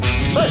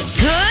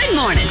Good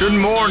morning. Good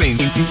morning.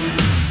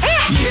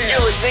 You're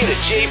listening to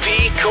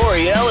JP,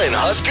 Coriel, and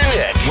Husker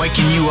Nick.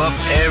 Waking you up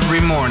every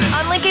morning.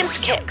 On Lincoln's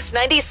Kicks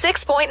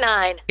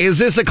 96.9. Is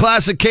this a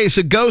classic case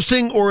of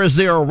ghosting, or is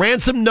there a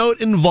ransom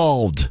note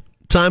involved?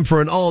 Time for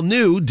an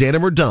all-new Date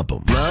 'em or Dump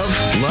 'em.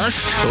 Love,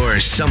 lust, or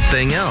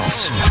something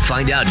else?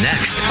 Find out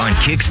next on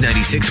Kicks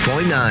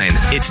 96.9.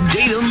 It's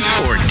Date 'em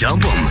or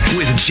Dump 'em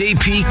with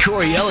JP,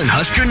 Coriel, and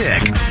Husker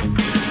Nick.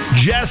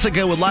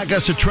 Jessica would like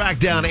us to track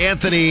down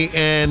Anthony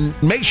and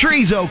make sure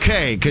he's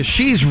okay, because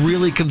she's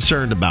really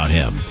concerned about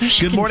him.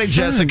 Good morning,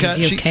 Jessica. Is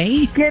he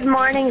okay? Good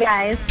morning,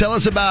 guys. Tell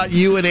us about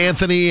you and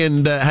Anthony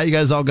and how you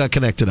guys all got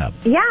connected up.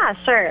 Yeah,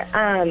 sure.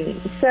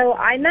 So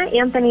I met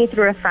Anthony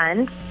through a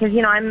friend because,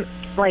 I'm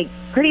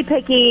pretty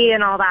picky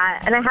and all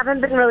that, and I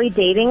haven't been really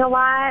dating a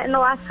lot in the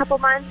last couple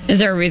months. Is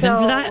there a reason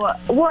for that?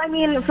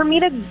 Well, for me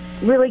to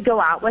really go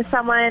out with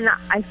someone,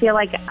 I feel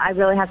like I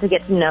really have to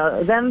get to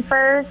know them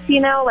first,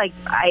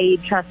 I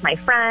trust my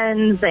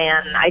friends,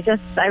 and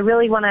I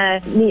really want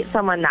to meet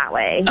someone that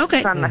way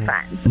from a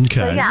friend. Okay.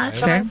 So, yeah, That's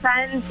so fair. my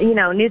friend,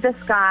 knew this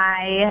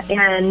guy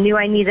and knew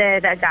I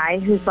needed a guy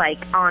who's,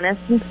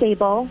 honest and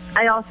stable.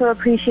 I also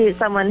appreciate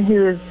someone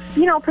who's,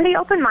 pretty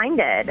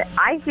open-minded.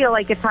 I feel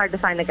like it's hard to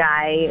find a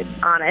guy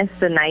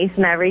honest and nice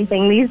and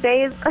everything these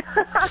days.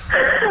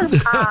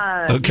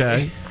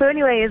 Okay. So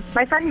anyways,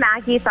 my friend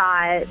Maggie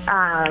thought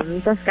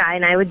this guy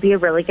and I would be a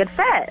really good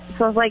fit.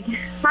 So I was like,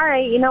 all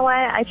right, you know what?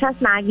 I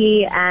trust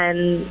Maggie,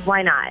 and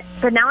why not?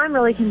 But now I'm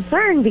really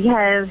concerned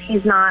because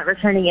he's not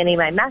returning any of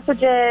my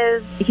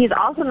messages. He's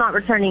also not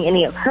returning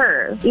any of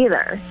hers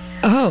either.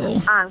 Oh.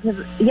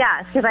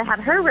 Because I had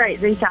her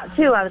reach out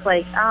too. I was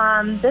like,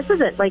 this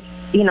isn't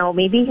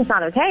maybe he's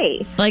not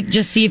okay.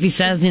 Just see if he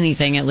says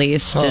anything at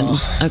least. And,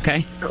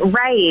 okay.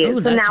 Right. Ooh,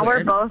 so that's now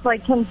weird. we're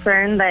both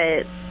concerned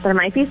that there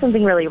might be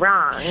something really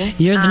wrong.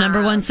 You're the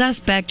number one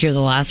suspect. You're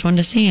the last one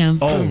to see him.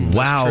 Oh,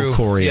 wow, true.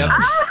 Corey. Yep.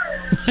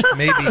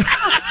 Maybe.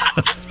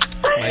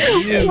 Might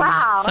be you.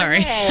 Wow. Sorry.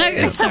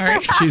 Okay. Sorry.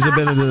 She's a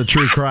bit into the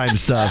true crime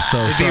stuff,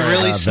 so It'd be sorry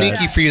really about sneaky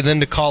that. for you then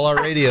to call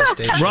our radio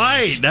station.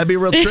 Right, that'd be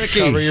real tricky.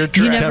 Cover your You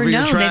tracks. never Cover your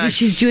know. Maybe tracks.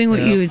 she's doing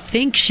what you would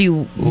think she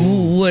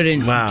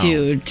wouldn't Wow.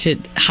 do to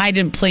hide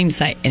in plain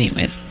sight.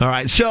 Anyways. All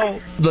right, so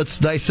let's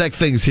dissect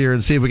things here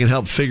and see if we can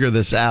help figure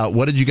this out.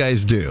 What did you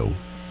guys do?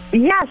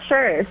 Yeah,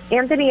 sure.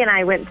 Anthony and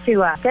I went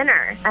to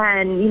dinner,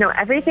 and,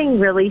 everything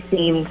really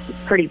seemed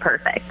pretty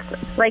perfect.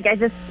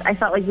 I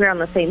felt like we were on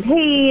the same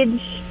page,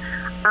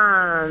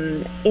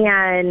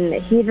 and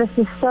he just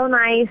was so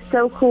nice,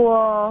 so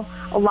cool,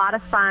 a lot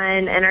of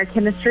fun, and our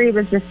chemistry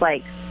was just,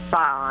 spot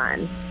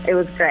on. It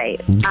was great.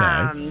 Okay.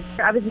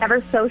 I was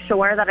never so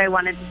sure that I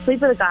wanted to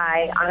sleep with a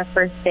guy on a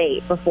first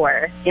date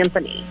before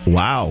Anthony.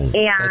 Wow.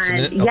 That's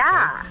And, okay.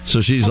 yeah. So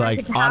she's And I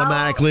like, could tell-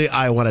 automatically,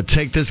 I want to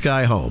take this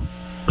guy home.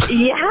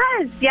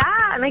 Yes,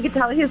 yeah, and I could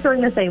tell he was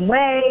feeling the same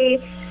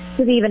way.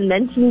 Because he even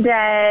mentioned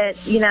it,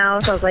 so I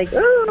was like,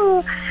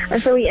 ooh.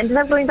 And so we ended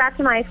up going back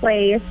to my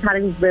place, had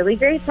a really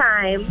great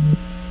time.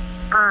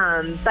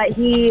 But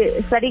he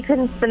said he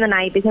couldn't spend the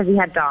night because he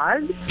had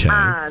dogs.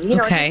 Okay. Which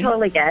Okay. I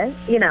totally get,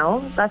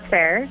 that's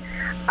fair.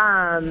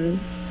 And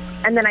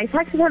then I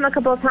texted him a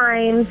couple of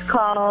times,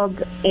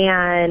 called,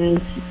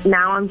 and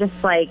now I'm just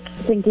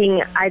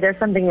thinking either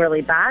something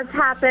really bad's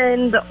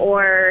happened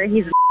or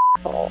he's an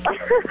asshole.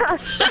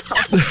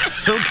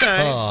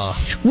 Okay.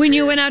 When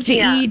you went out to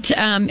Yeah. eat,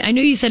 I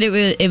know you said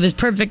it was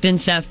perfect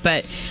and stuff,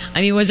 but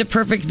was it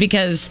perfect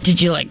because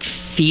did you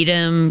feed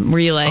him? Were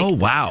you Oh,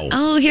 wow.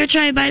 oh, here,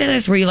 try a bite of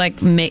this? Were you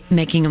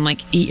making him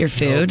eat your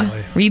food?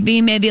 boy. Were you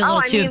being maybe a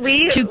little too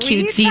we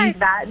cutesy? tried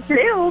that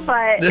too,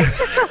 but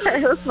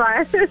it was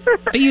fun.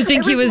 But you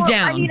think he was more-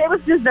 down? it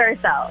was dessert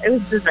though. It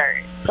was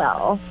dessert.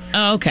 So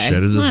Oh, okay. Share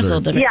the Well, that's a dessert. little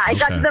different. yeah, I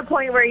got Okay. to the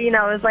point where it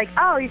was like,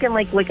 oh, you can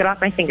lick it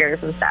off my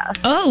fingers and stuff.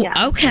 Oh,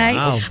 Yeah. okay.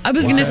 Wow. I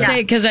was going to Wow. say,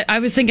 because I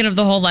was thinking of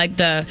the whole,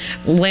 the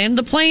land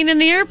the plane in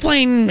the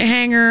airplane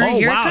hangar. Oh,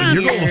 Here it wow. comes.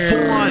 You're going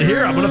full on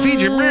here. I'm going to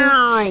feed you.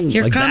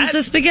 Here Like comes that?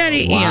 the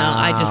spaghetti.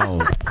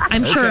 Wow.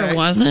 I'm sure Okay. it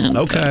wasn't.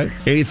 Okay.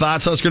 Any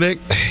thoughts, Husker Nick?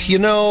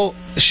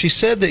 She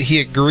said that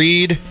he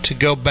agreed to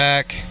go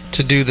back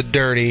to do the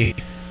dirty,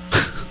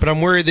 but I'm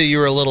worried that you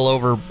were a little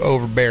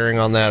overbearing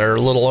on that, or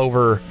a little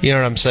over, you know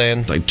what I'm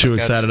saying? Like, too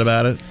excited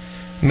about it?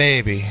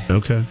 Maybe.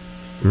 Okay.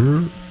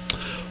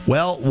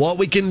 Well, what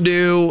we can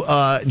do,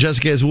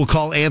 Jessica, is we'll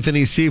call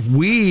Anthony, see if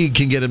we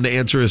can get him to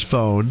answer his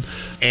phone,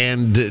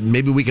 and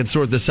maybe we can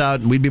sort this out,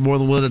 and we'd be more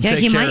than willing to Yeah,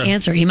 take he care might of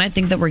answer. He might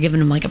think that we're giving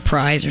him a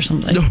prize or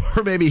something.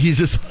 Or maybe he's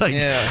just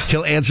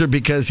he'll answer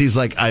because he's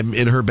like, I'm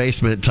in her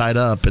basement tied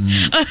up, and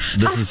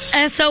this is,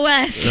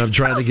 SOS. I'm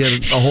trying to get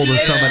a hold of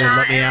somebody to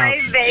let me out.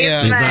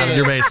 Yeah, He's not in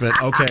your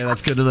basement. Okay,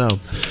 that's good to know.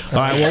 All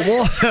right,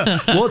 well,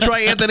 we'll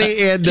try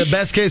Anthony, and the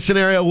best case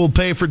scenario, we'll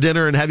pay for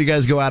dinner and have you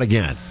guys go out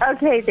again.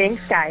 Okay,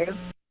 thanks, guys.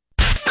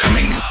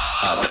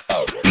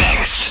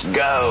 Next.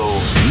 Go.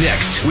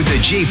 Next with the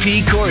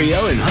JP,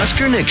 Coriel, and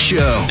Husker Nick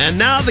show. And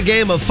now the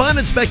game of fun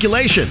and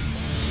speculation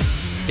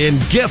in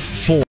gift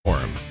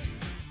form.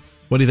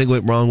 What do you think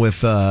went wrong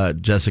with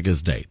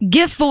Jessica's date?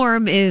 Gift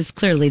form is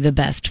clearly the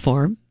best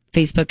form.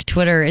 Facebook,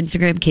 Twitter,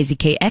 Instagram,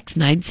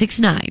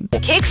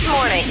 KZKX969. Kicks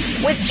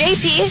Mornings with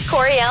JP,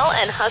 Coriel,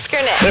 and Husker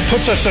Nick. It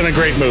puts us in a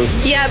great mood.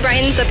 Yeah,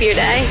 brightens up your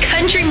day.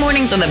 Country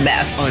mornings are the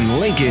best. On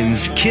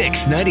Lincoln's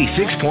Kicks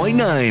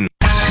 96.9.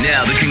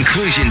 Now the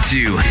conclusion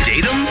to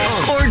Date 'em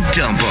or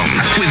Dump 'em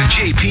with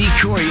JP,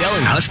 Coriel,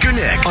 and Husker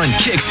Nick on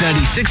Kicks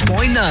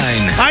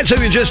 96.9. All right, so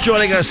if you're just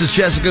joining us, it's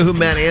Jessica who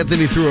met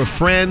Anthony through a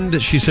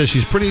friend. She says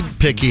she's pretty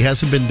picky,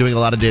 hasn't been doing a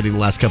lot of dating the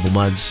last couple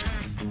months.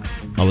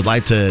 I would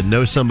like to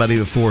know somebody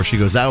before she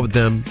goes out with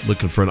them,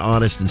 looking for an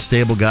honest and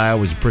stable guy. I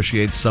always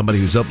appreciate somebody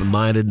who's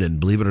open-minded, and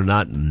believe it or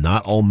not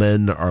all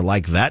men are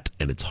like that,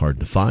 and it's hard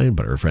to find,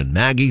 but her friend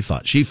Maggie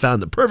thought she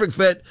found the perfect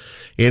fit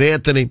in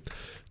Anthony.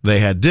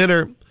 They had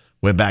dinner,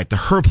 went back to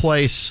her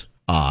place.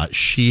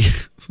 She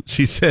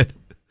said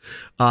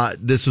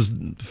this was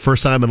the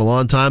first time in a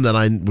long time that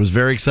I was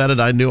very excited.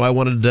 I knew I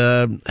wanted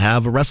to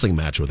have a wrestling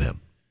match with him.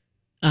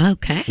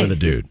 Okay. With a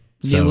dude.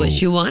 Knew what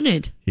she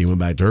wanted. He went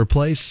back to her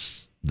place.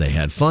 They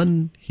had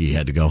fun. He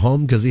had to go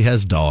home because he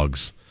has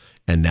dogs.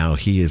 And now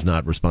he is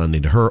not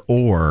responding to her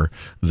or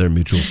their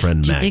mutual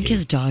friend, Do you Maggie. think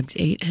his dogs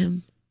ate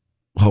him?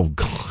 Oh,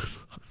 God.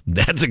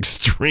 That's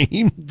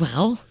extreme.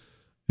 Well,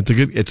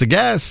 It's a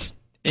guess.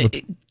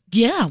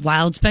 yeah,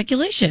 wild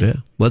speculation. Yeah.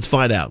 Let's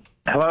find out.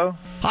 Hello?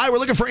 Hi, we're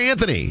looking for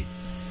Anthony.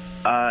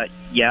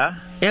 Yeah?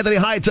 Anthony,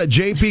 hi. It's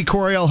JP,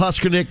 Coriel,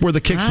 Husker Nick. We're the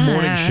Kicks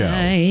Morning Show.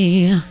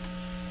 Hi.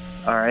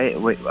 All right.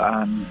 Wait,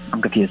 I'm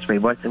confused. Wait,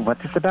 what's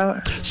this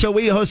about? So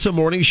we host a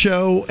morning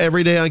show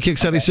every day on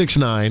Kicks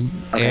 96.9,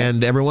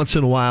 and every once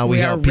in a while we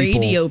We are help people.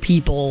 radio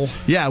people.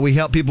 Yeah, we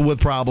help people with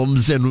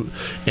problems, and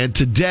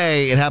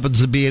today it happens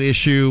to be an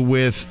issue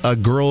with a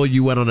girl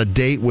you went on a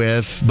date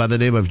with by the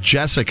name of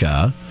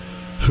Jessica,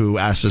 who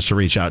asked us to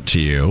reach out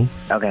to you.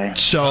 Okay.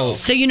 So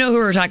you know who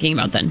we're talking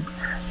about then?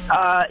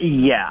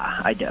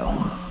 Yeah, I do.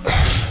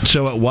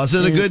 So it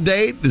wasn't a good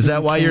date? Is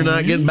that why you're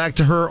not getting back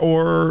to her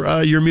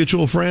or your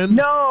mutual friend?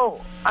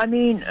 No, I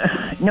mean,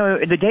 no,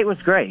 the date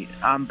was great,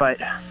 but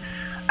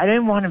I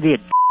didn't want to be a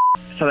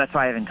so that's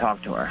why I haven't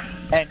talked to her.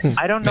 And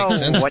I don't know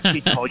what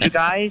she told you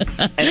guys.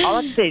 And all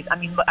I'm saying is, I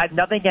mean, I have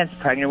nothing against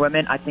pregnant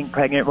women. I think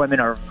pregnant women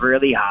are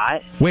really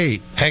hot.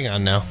 Wait. Hang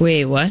on now.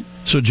 Wait, what?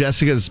 So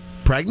Jessica's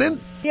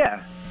pregnant?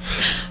 Yeah.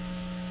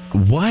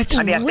 What?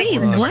 I mean, Wait,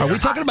 what? Are we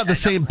talking about the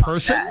same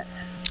person?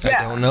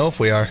 I don't know if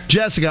we are.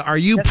 Jessica, are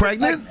you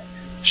pregnant?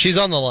 She's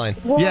on the line.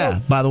 Well, Yeah,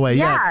 by the way.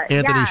 Yeah,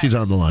 Anthony, yeah. she's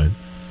on the line.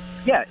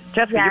 Yeah,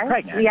 Jessica, Yes, you're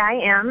pregnant. yeah, I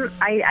am.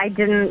 I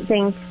didn't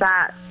think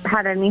that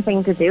had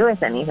anything to do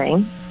with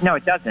anything. No,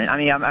 it doesn't. I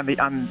mean,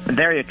 I'm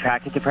very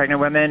attracted to pregnant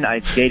women.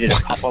 I've dated a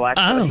couple,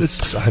 actually.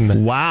 This is,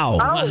 I'm Wow. Oh,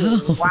 wow.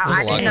 There's a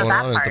I lot didn't know going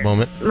that on part. at the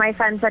moment. My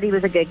friend said he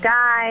was a good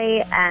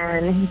guy,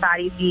 and he thought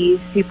he'd be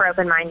super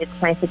open-minded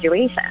to my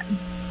situation.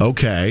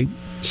 Okay.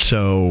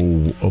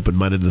 So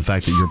open-minded to the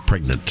fact that you're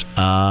pregnant.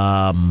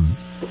 I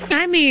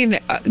mean,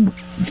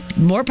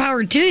 more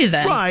power to you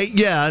then. Right,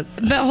 yeah.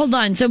 But hold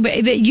on. So,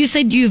 but you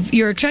said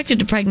you're attracted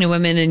to pregnant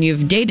women and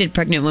you've dated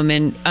pregnant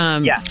women.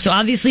 Yeah. So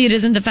obviously, it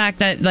isn't the fact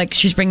that like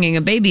she's bringing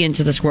a baby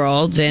into this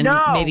world and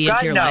No, maybe God,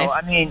 into your no. life.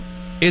 I mean,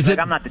 Is like, it?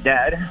 I'm not the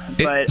dad.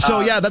 But,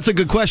 So yeah, that's a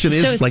good question.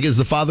 Is So- is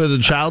the father of the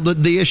child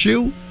the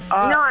issue? no,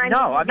 I mean,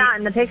 no, I he's not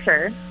in the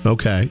picture.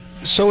 Okay.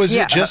 So is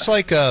Yeah. it just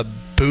like a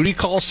booty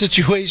call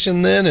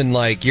situation then, and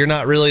like you're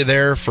not really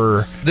there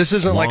for this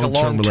isn't like a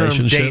Long-term long-term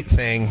relationship? date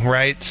thing,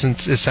 right?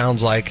 Since it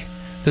sounds like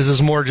this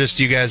is more just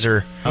you guys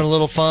are having a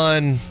little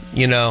fun,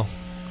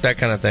 that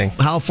kind of thing.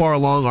 How far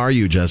along are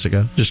you,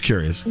 Jessica? Just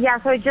curious.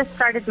 Yeah, so I just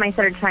started my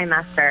third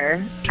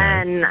trimester.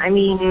 And, I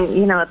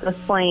mean, at this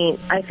point,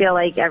 I feel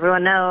like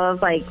everyone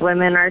knows, like,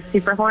 women are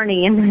super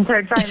horny in their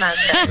third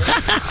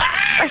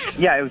trimester.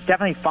 yeah, it was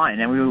definitely fun.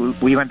 And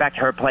we went back to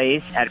her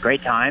place, had a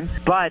great time.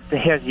 But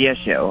here's the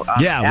issue.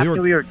 Yeah,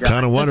 after we were done,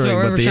 kind of wondering what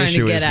we what were the trying to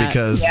issue get is at.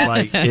 because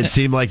like it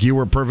seemed like you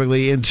were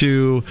perfectly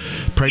into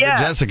pregnant Yeah.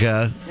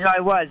 Jessica, No, I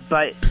was,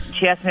 but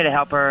she asked me to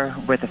help her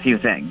with a few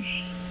things.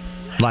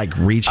 like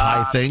reach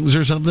high things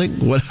or something.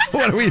 What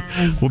are we?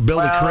 We'll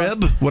build a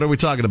crib. What are we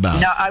talking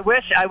about? No, I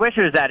wish it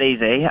was that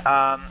easy.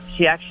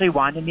 She actually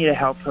wanted me to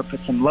help her put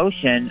some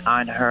lotion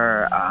on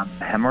her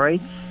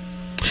hemorrhoids.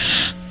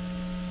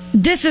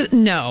 This is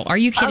no. Are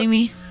you kidding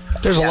me?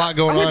 There's a lot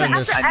going on in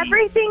this. After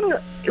everything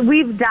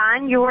we've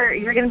done, you're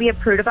going to be a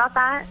prude about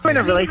that? We're in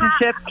a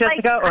relationship,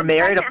 Jessica, or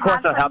married. Of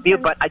course, I'll help you,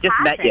 but I just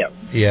met you.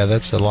 Yeah,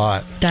 that's a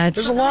lot. That's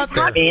There's a lot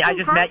there. I mean, I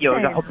just met you. It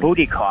was a whole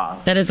booty call.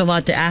 that is a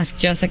lot to ask,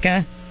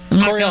 Jessica. I'm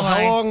not Coriel, gonna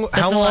lie. That's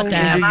how a lot long to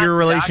ask. into your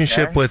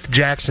relationship Doctor. with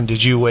Jackson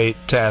did you wait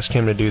to ask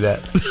him to do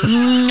that?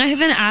 I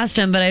haven't asked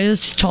him, but I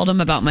just told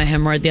him about my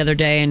hemorrhoid the other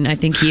day, and I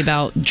think he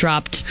about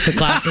dropped the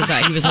glasses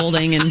that he was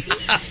holding and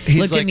He's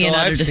looked like, at me in "Oh,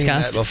 utter I've seen that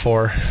disgust.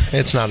 before.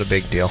 It's not a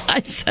big deal.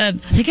 I said,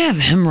 I think I have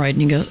a hemorrhoid,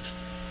 and he goes,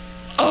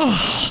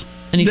 oh.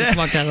 And he just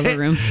walked out of the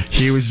room.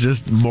 He was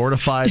just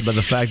mortified by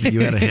the fact that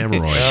you had a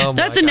hemorrhoid. Oh, my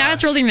That's a God.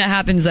 natural thing that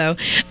happens, though.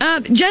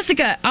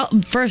 Jessica,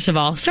 first of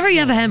all, sorry you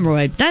have a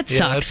hemorrhoid. That Yeah,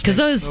 sucks, because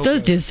that's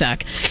those do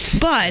suck.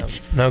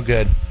 But No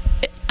good.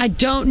 I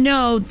don't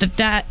know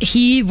that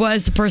he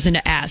was the person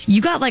to ask.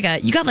 You got like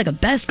a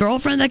best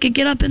girlfriend that could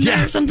get up in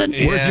there or something?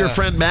 Where's your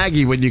friend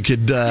Maggie when you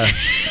could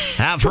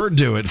have her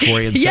do it for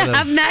you? Instead of,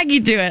 have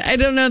Maggie do it. I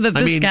don't know that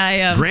this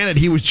guy. Granted,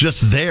 he was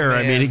just there.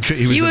 I mean,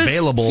 he was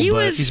available. He but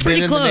was he's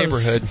pretty been close. in the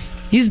neighborhood.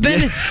 He's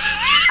been.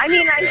 I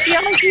mean, I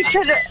feel like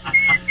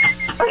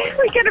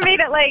we could have made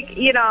it like,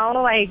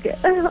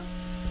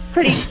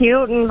 pretty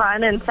cute and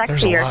fun and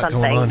sexy or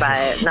something,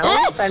 but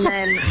no. And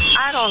then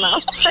I don't know.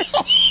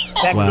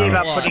 That Wow. gave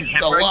up putting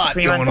hemorrhoid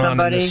cream on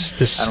somebody.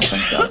 This. I don't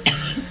think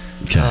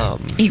so.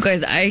 You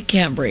guys, I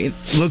can't breathe.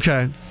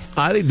 Okay.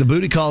 I think the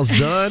booty call's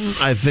done.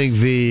 I think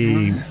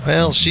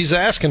Well, she's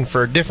asking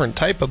for a different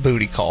type of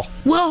booty call.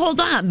 Well, hold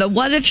on. But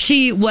what if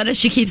she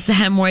keeps the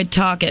hemorrhoid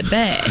talk at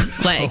bay?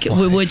 Like,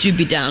 would you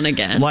be down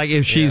again? like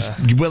if she's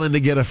willing to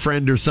get a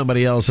friend or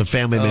somebody else, a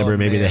family member,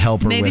 maybe to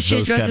help her Maybe with she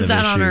those kind of dresses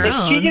out on her issues.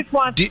 own. If she just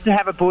wants to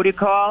have a booty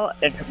call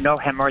and no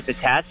hemorrhoids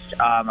attached,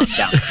 I'm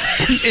down.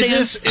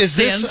 Is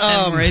this Sam's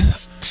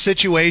hemorrhoids.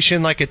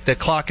 situation like the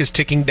clock is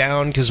ticking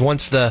down? Because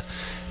once the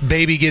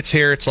baby gets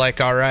here, it's like,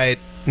 all right,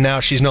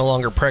 now she's no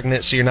longer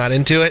pregnant, so you're not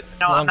into it?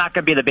 No, I'm not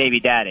going to be the baby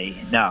daddy.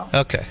 No.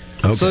 Okay.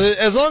 So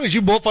as long as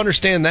you both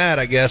understand that,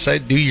 I guess, I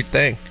do your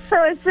thing.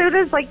 So as soon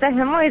as the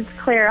hemorrhoids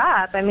clear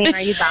up, I mean,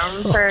 are you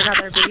down for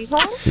another booty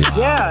call?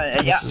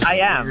 Yeah, This is I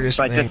the am. weirdest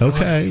But thing. just,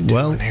 Okay,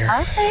 well,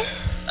 Okay.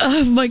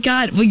 Oh my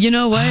God! Well, you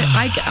know what?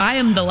 I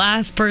am the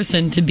last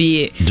person to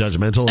be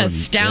judgmental. and,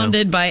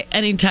 astounded by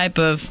any type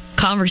of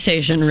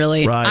conversation.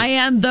 Really, Right. I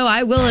am. Though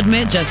I will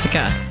admit,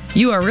 Jessica,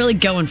 you are really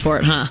going for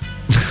it, huh?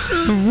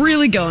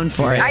 Really going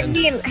for it. I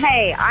mean,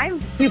 hey,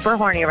 I'm super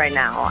horny right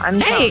now. I'm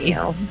telling Hey,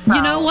 you.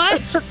 you know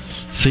what?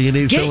 So you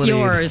need Get fill a need.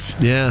 yours.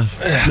 Yeah.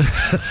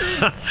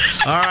 All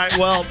right.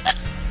 Well,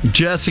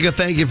 Jessica,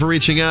 thank you for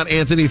reaching out.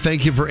 Anthony,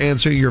 thank you for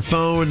answering your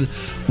phone.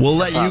 We'll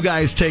let you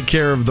guys take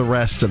care of the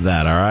rest of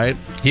that. All right.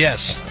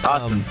 Yes.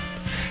 Awesome.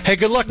 Hey,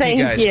 good luck to you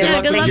Thank guys. you.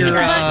 Yeah, good luck with with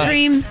your, the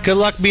dream. good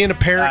luck being a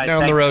parent down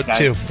the thank road, you, guys.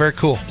 too. Very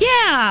cool.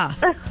 Yeah.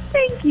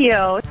 Thank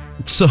you.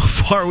 So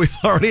far, we've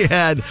already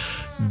had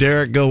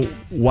Derek go,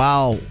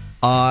 wow,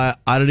 I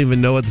don't even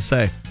know what to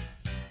say.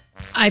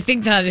 I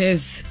think that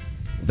is.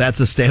 That's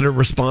the standard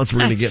response we're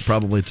going to get That's-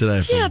 probably today.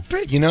 Yeah,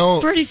 pretty, You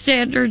know, pretty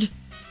standard.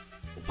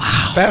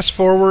 fast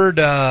forward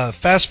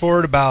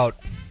about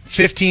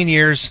 15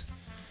 years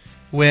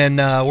when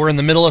we're in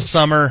the middle of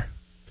summer,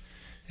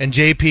 and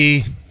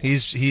JP,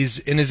 he's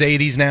in his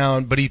 80s now,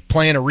 but he's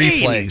playing a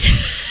replay.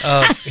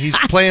 He's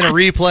playing a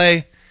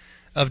replay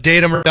of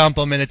Date 'Em or Dump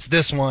 'Em, and it's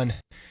this one.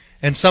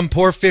 And some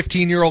poor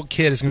 15-year-old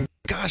kid is going,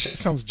 gosh, that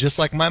sounds just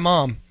like my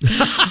mom.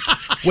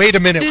 Wait a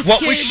minute, This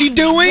what was kid she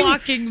doing?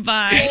 Walking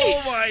by.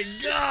 Oh, my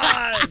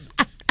God.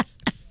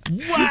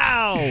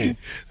 Wow. He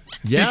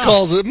Yeah.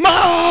 calls it,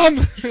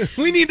 Mom,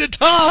 we need to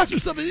talk.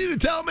 There's something you need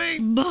to tell me.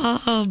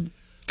 Mom.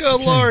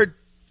 Good Lord.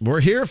 We're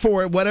here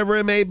for it, whatever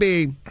it may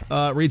be.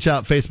 Reach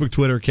out, Facebook,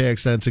 Twitter,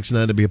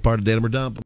 KXN69 to be a part of Date 'Em or Dump 'Em.